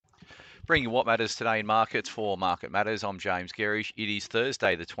Bringing what matters today in markets for Market Matters. I'm James Gerrish. It is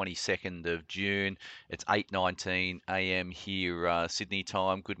Thursday, the 22nd of June. It's 8:19 a.m. here, Sydney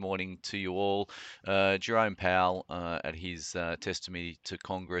time. Good morning to you all. Jerome Powell, at his testimony to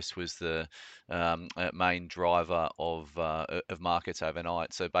Congress, was the main driver of markets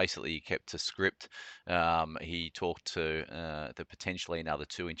overnight. So basically, he kept to script. He talked to the potentially another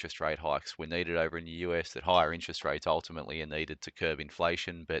two interest rate hikes were needed over in the US. That higher interest rates ultimately are needed to curb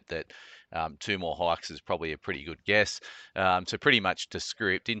inflation, but that two more hikes is probably a pretty good guess. So pretty much to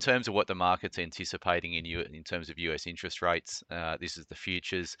script. In terms of what the market's anticipating in terms of US interest rates, this is the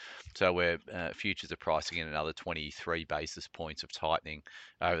futures. So where futures are pricing in another 23 basis points of tightening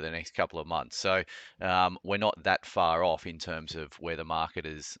over the next couple of months. So we're not that far off in terms of where the market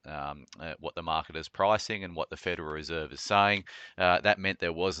is, what the market is pricing and what the Federal Reserve is saying. That meant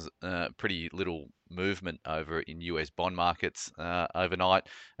there was pretty little movement over in US bond markets overnight.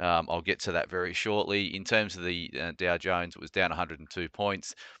 I'll get to that very shortly. In terms of the Dow Jones, it was down 102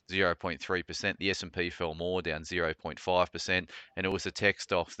 points, 0.3%. The S&P fell more, down 0.5%, and it was the tech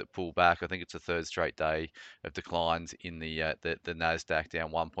stocks that pulled back. I think it's the third straight day of declines in the Nasdaq,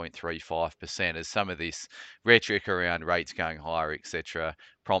 down 1.35%, as some of this rhetoric around rates going higher, etc.,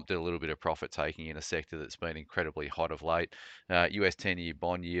 prompted a little bit of profit taking in a sector that's been incredibly hot of late. US 10-year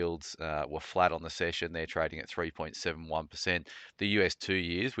bond yields were flat on the session. They're trading at 3.71%. The US 2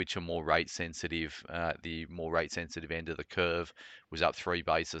 years, which are more rate sensitive, the more rate sensitive end of the curve, was up 3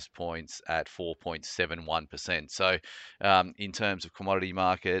 basis points at 4.71%. So, in terms of commodity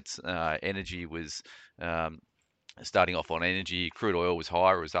markets, energy was starting off on energy. Crude oil was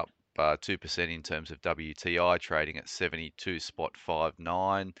higher, it was up 2% in terms of WTI, trading at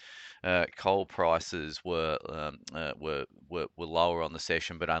 72.59. Coal prices were lower on the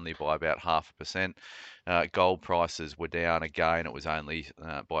session, but only by about 0.5%. Gold prices were down again. It was only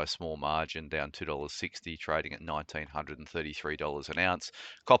by a small margin, down $2.60, trading at $1,933 an ounce.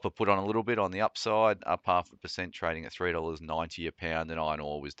 Copper put on a little bit on the upside, up 0.5%, trading at $3.90 a pound, and iron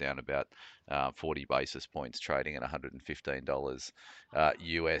ore was down about 40 basis points, trading at $115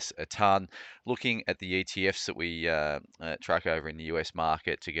 US a ton. Looking at the ETFs that we track over in the US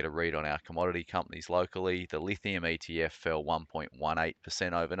market to get a read on our commodity companies locally, the lithium ETF fell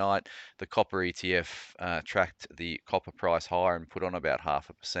 1.18% overnight. The copper ETF tracked the copper price higher and put on about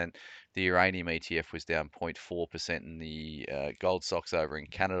 0.5%. The uranium ETF was down 0.4%, and the gold stocks over in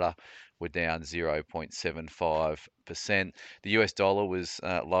Canada were down 0.75%. The US dollar was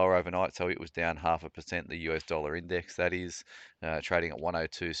lower overnight, so it was down 0.5%. The US dollar index, that is, trading at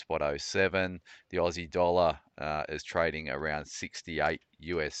 102.07. The Aussie dollar is trading around 68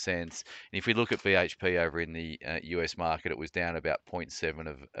 US cents. And if we look at BHP over in the US market, it was down about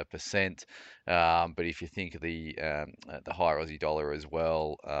 0.7%. But if you think of the higher Aussie dollar as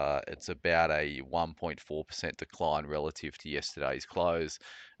well, it's about a 1.4% decline relative to yesterday's close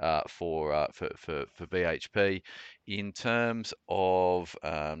for BHP. In terms of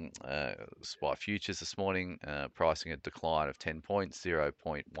SPI futures this morning, pricing a decline of 10 points,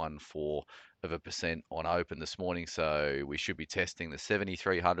 0.14% on open this morning. So we should be testing the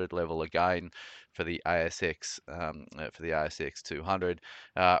 7,300 level again for the ASX 200.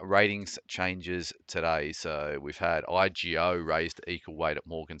 Ratings changes today. So we've had IGO raised to equal weight at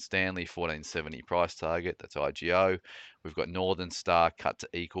Morgan Stanley, 1470 price target. That's IGO. We've got Northern Star cut to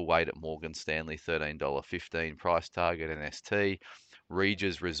equal weight at Morgan Stanley, $13.15 price target, NST.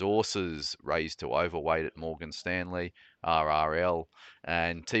 Regis Resources raised to overweight at Morgan Stanley, RRL.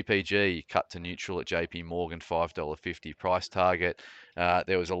 And TPG cut to neutral at JP Morgan, $5.50 price target.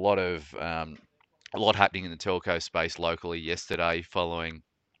 There was a lot happening in the telco space locally yesterday following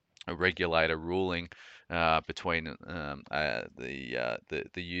a regulator ruling between the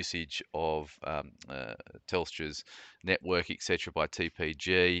usage of Telstra's network, etc., by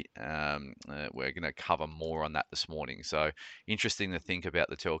TPG. We're going to cover more on that this morning. So interesting to think about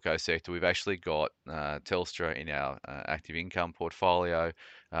the telco sector. We've actually got Telstra in our active income portfolio,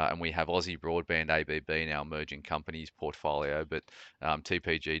 and we have Aussie Broadband ABB in our emerging companies portfolio, but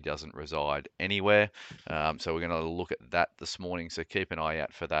TPG doesn't reside anywhere. So we're going to look at that this morning. So keep an eye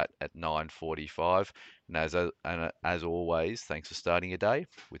out for that at 9:45. And as always, thanks for starting your day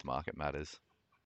with Market Matters.